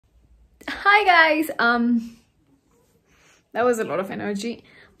Hi guys, that was a lot of energy,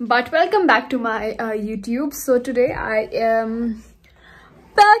 but welcome back to my YouTube. So today I am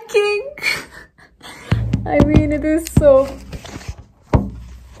packing. I mean, it is so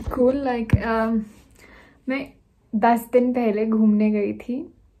cool. Like मैं 10 दिन पहले घूमने गई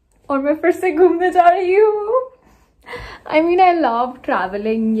थी और मैं फिर से घूमने जा रही हूँ. I mean, I love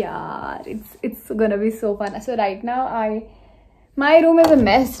traveling. Yeah, it's gonna be so fun. So right now my room is a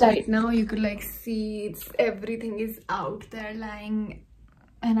mess right now. You could like see everything is out there lying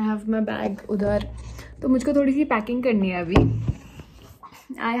and I have my bag udhar. तो मुझको थोड़ी सी packing करनी है अभी.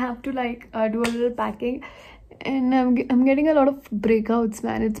 I have to like do a little packing and I'm getting a lot of breakouts,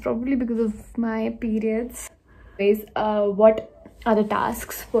 man. It's probably because of my periods. What are the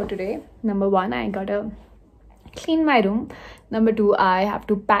tasks for today? Number 1, I gotta clean my room. Number 2, I have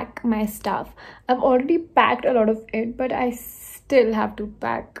to pack my stuff. I've already packed a lot of it, but I still have to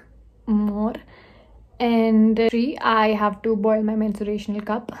pack more. And 3, I have to boil my menstruational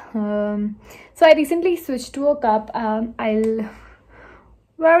cup. So I recently switched to a cup.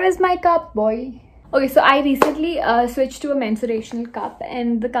 Where is my cup, boy? Okay, so I recently switched to a menstruational cup,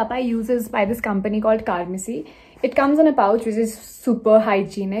 and the cup I use is by this company called Carmesi. It comes in a pouch, which is super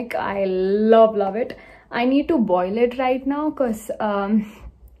hygienic. I love it. I need to boil it right now because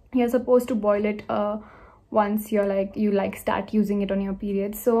you're supposed to boil it once you start using it on your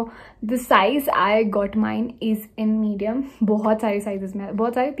period. So the size I got mine is in medium. बहुत सारे sizes में,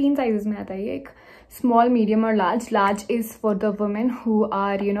 बहुत सारे 3 sizes में आता है ये. एक small, medium और large. Large is for the women who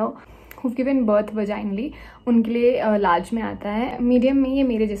are who've given birth vaginally. उनके लिए large में आता है. Medium में ये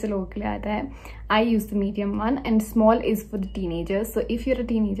मेरे जैसे लोगों के लिए आता है. I use the medium one, and small is for the teenagers. So if you're a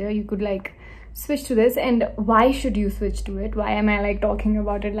teenager, you could like switch to this. And why should you switch to it? Why am I like talking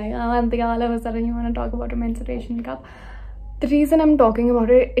about it like, oh, Antika, all of a sudden you want to talk about a menstruation cup? The reason I'm talking about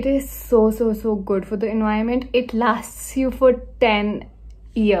it, it is so good for the environment. It lasts you for 10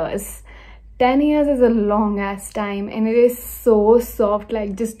 years. 10 years is a long ass time, and it is so soft.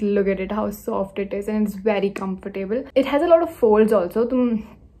 Like, just look at it, how soft it is, and it's very comfortable. It has a lot of folds also.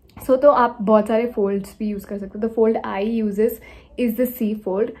 तो आप बहुत सारे folds भी use कर सकते हो. The fold I uses is the C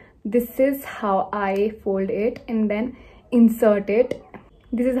fold. This is how I fold it and then insert it.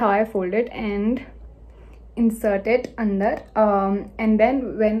 This is how I fold it and insert it under. And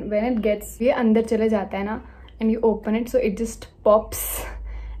then when it gets ये अंदर चले जाता है ना, and you open it, so it just pops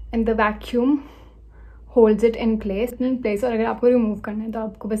and the vacuum holds it in place. और अगर आपको remove करना है तो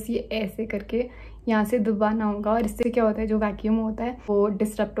आपको बस ये ऐसे करके यहाँ से दबाना होगा, और इससे क्या होता है, जो वैक्यूम होता है वो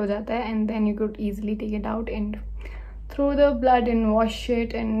डिस्टर्ब हो जाता है. And then you could easily take it out and throw the blood and wash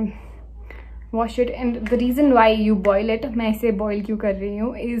it. And the reason why you boil it, मैं इसे boil क्यों कर रही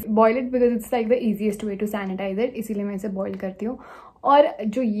हूँ, is boil it because it's like the easiest way to sanitize it. इसीलिए मैं इसे boil करती हूँ. और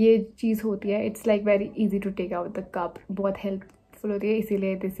जो ये चीज़ होती है, it's like very easy to take out the cup. बहुत helpful होती है,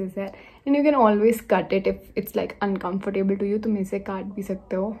 इसीलिए this is it. And you can always cut it if it's like uncomfortable to you. तुम इसे काट भी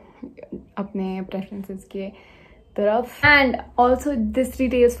सकते हो अपने preferences के तरफ. And also this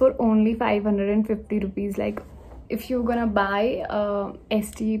retails for only 550 rupees. Like, if you're gonna buy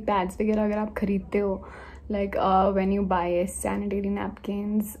ST pads वगैरह अगर आप खरीदते हो, like when you buy sanitary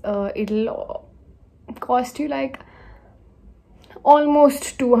napkins, it'll cost you like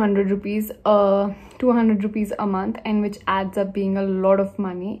almost 200 rupees a month, and which adds up being a lot of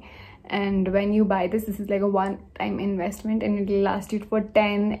money. And when you buy this is like a one-time investment, and it'll last you for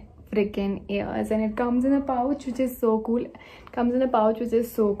 10 freaking years. And it comes in a pouch, which is so cool.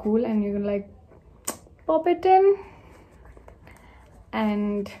 And you can like pop it in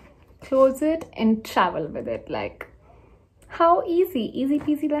and close it and travel with it. Like, how easy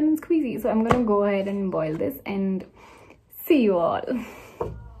peasy lemon squeezy. So I'm gonna go ahead and boil this and see you all.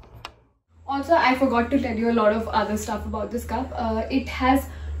 Also, I forgot to tell you a lot of other stuff about this cup. It has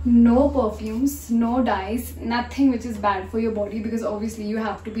no perfumes, no dyes, nothing which is bad for your body, because obviously you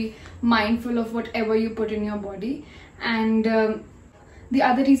have to be mindful of whatever you put in your body. And the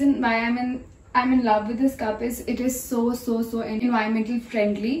other reason why I'm in love with this cup is it is so environmental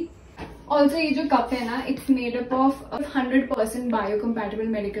friendly. Also, ये जो cup है ना, it's made up of 100% biocompatible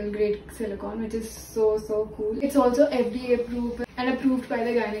medical grade silicone, which is so cool. It's also FDA approved and approved by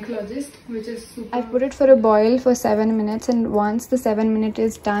the gynecologist, which is super. I've put it for a boil for 7 minutes, and once the 7 minute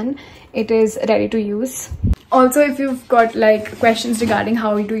is done, it is ready to use. Also, if you've got like questions regarding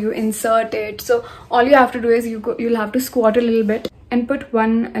how do you insert it, so all you have to do is you'll have to squat a little bit and put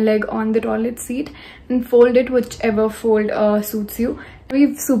one leg on the toilet seat and fold it whichever fold suits you. It'll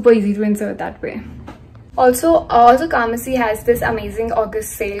be super easy to insert that way. Also Carmesi has this amazing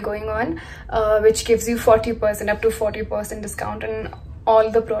August sale going on, which gives you 40% up to 40% discount on all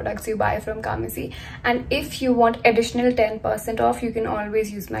the products you buy from Carmesi. And if you want additional 10% off, you can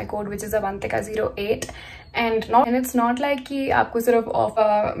always use my code, which is avantika08. And it's not like कि आपको सिर्फ off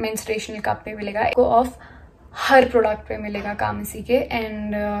menstruational cup पे मिलेगा, आपको off हर product पे मिलेगा Carmesi के.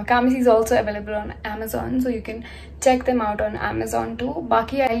 And Carmesi is also available on Amazon, so you can check them out on Amazon too.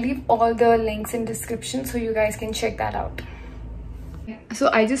 बाकी I'll leave all the links in description so you guys can check that out. So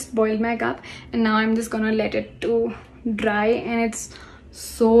I just boiled my cup and now I'm just gonna let it to dry, and it's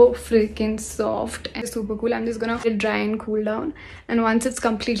so freaking soft and super cool. I'm just gonna let it dry and cool down, and once it's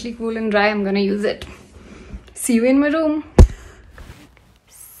completely cool and dry, I'm gonna use it. See you in my room.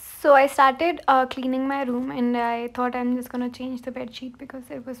 So I started cleaning my room, and I thought I'm just gonna change the bed sheet because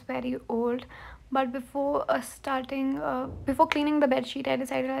it was very old. But before before cleaning the bed sheet, I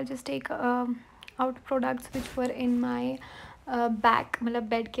decided I'll just take out products which were in my back, मतलब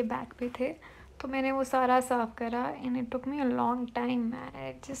bed के back पे थे, तो मैंने वो सारा साफ करा. And it took me a long time.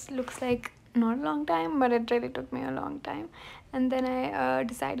 It just looks like not a long time, but it really took me a long time. And then I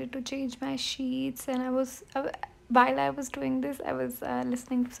decided to change my sheets, and I was while I was doing this, I was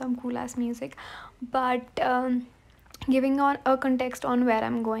listening to some cool ass music, but giving on a context on where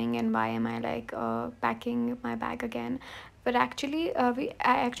I'm going and why am I like packing my bag again. But actually I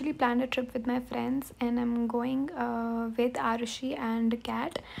actually planned a trip with my friends, and I'm going with Arushi and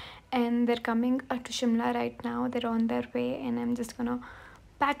Kat, and they're coming to Shimla right now. They're on their way, and I'm just gonna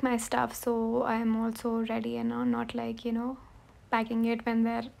pack my stuff, so I'm also ready and not like, you know, packing it when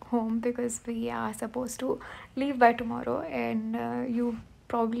they're home, because we are supposed to leave by tomorrow. And you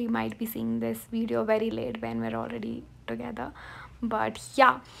probably might be seeing this video very late when we're already together. But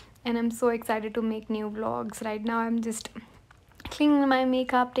yeah, and I'm so excited to make new vlogs. Right now I'm just cleaning my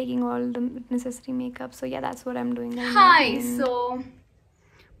makeup, taking all the necessary makeup. So yeah, that's what I'm doing right now. Hi, so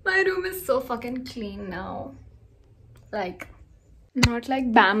my room is so fucking clean now. Like, not like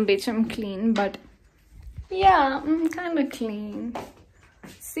bam bitch I'm clean, but yeah, I'm kind of clean.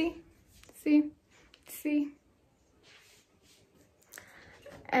 See.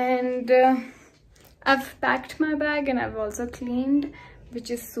 And I've packed my bag, and I've also cleaned, which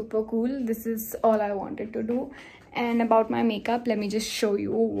is super cool. This is all I wanted to do. And about my makeup, let me just show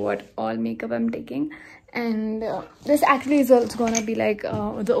you what all makeup I'm taking. And this actually is also gonna be like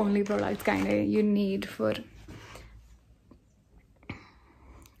the only products kind of you need for...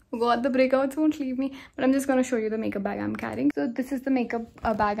 God, the breakouts won't leave me. But I'm just gonna show you the makeup bag I'm carrying. So this is the makeup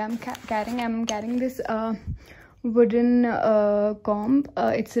bag I'm carrying. I'm carrying this wooden comb.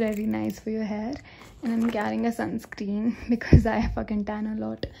 It's really nice for your hair. And I'm carrying a sunscreen because I fucking tan a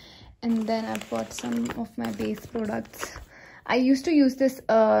lot. And then I've got some of my base products. I used to use this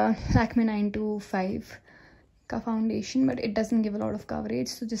Lakme 925 foundation, but it doesn't give a lot of coverage.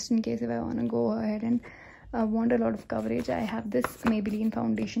 So just in case if I want to go ahead and want a lot of coverage, I have this Maybelline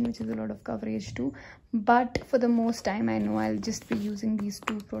foundation, which is a lot of coverage too. But for the most time, I know I'll just be using these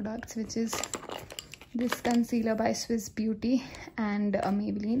two products, which is this concealer by Swiss Beauty and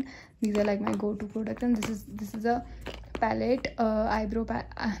Maybelline. These are like my go-to products. And this is a palette,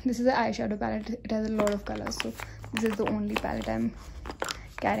 this is an eyeshadow palette. It has a lot of colors, so this is the only palette I'm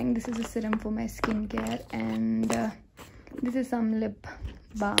carrying. This is a serum for my skincare, and this is some lip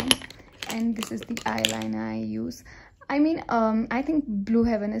balm, and this is the eyeliner I use. I mean, I think Blue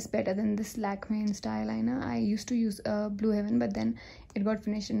Heaven is better than this Lakme Insta eyeliner. I used to use Blue Heaven, but then it got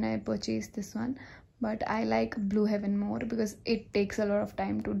finished and I purchased this one. But I like Blue Heaven more because it takes a lot of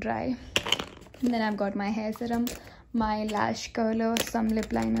time to dry. And then I've got my hair serum, my lash curler, some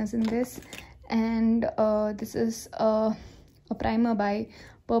lip liners in this, and this is a primer by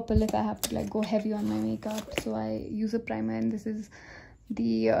Purple if I have to like go heavy on my makeup. So I use a primer, and this is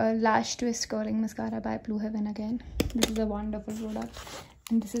the lash twist curling mascara by Blue Heaven again. This is a wonderful product,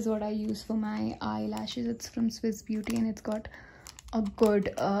 and this is what I use for my eyelashes. It's from Swiss Beauty, and it's got a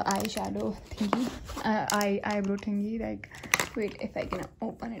good eyeshadow thingy, eyebrow thingy. Like, wait, if I can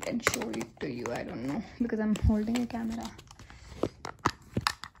open it and show it to you, I don't know, because I'm holding a camera.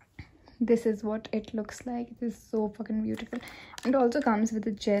 This is what it looks like. It is so fucking beautiful. It also comes with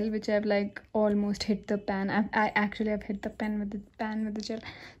a gel, which I've like almost hit the pan. I've hit the pan with the gel.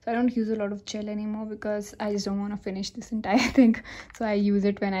 So I don't use a lot of gel anymore because I just don't want to finish this entire thing. So I use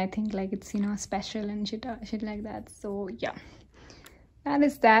it when I think like it's, you know, special and shit like that. So yeah, that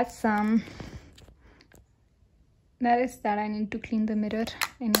is that. I need to clean the mirror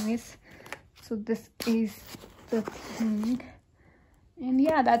anyways. So this is the thing. And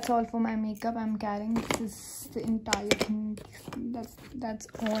yeah, that's all for my makeup I'm carrying. This is the entire thing. That's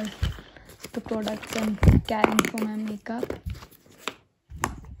all the products I'm carrying for my makeup.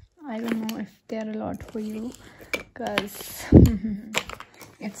 I don't know if they're a lot for you, because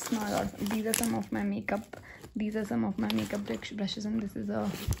It's not a lot. These are some of my makeup. These are some of my makeup brushes, and this is a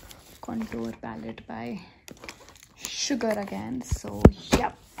contour palette by Sugar again. So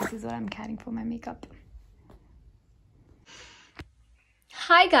yep, this is what I'm carrying for my makeup.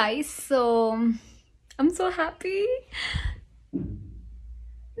 Hi guys, so I'm so happy.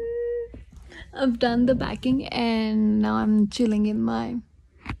 I've done the packing and now I'm chilling in my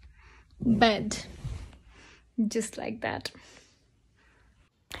bed just like that.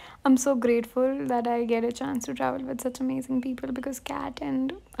 I'm so grateful that I get a chance to travel with such amazing people, because Kat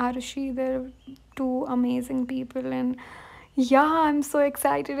and Arushi, they're two amazing people, and yeah, I'm so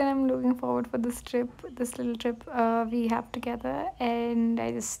excited and I'm looking forward for this trip, this little trip we have together, and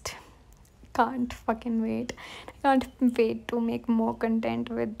I just can't fucking wait. I can't wait to make more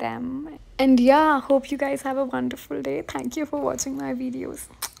content with them. And yeah, hope you guys have a wonderful day. Thank you for watching my videos.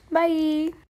 Bye.